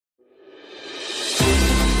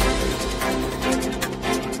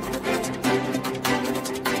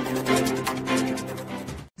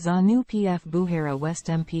Zanu-PF Buhera West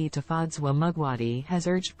MP Tafadswa Mugwadi has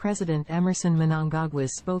urged President Emerson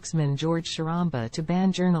Mnangagwa's spokesman George Sharamba to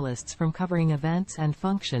ban journalists from covering events and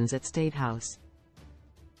functions at State House.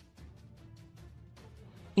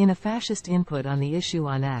 In a fascist input on the issue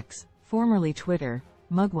on X, formerly Twitter,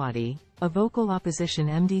 Mugwadi, a vocal opposition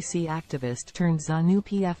MDC activist turned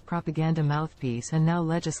Zanu-PF propaganda mouthpiece and now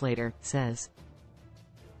legislator, says,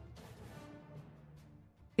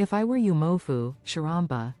 "If I were you Mofu,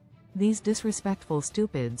 Sharamba, these disrespectful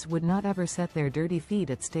stupids would not ever set their dirty feet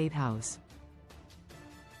at State House.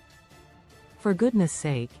 For goodness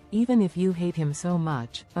sake, even if you hate him so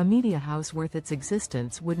much, a media house worth its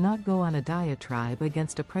existence would not go on a diatribe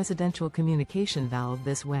against a presidential communication valve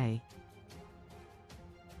this way.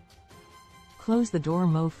 Close the door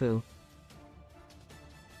Mofu."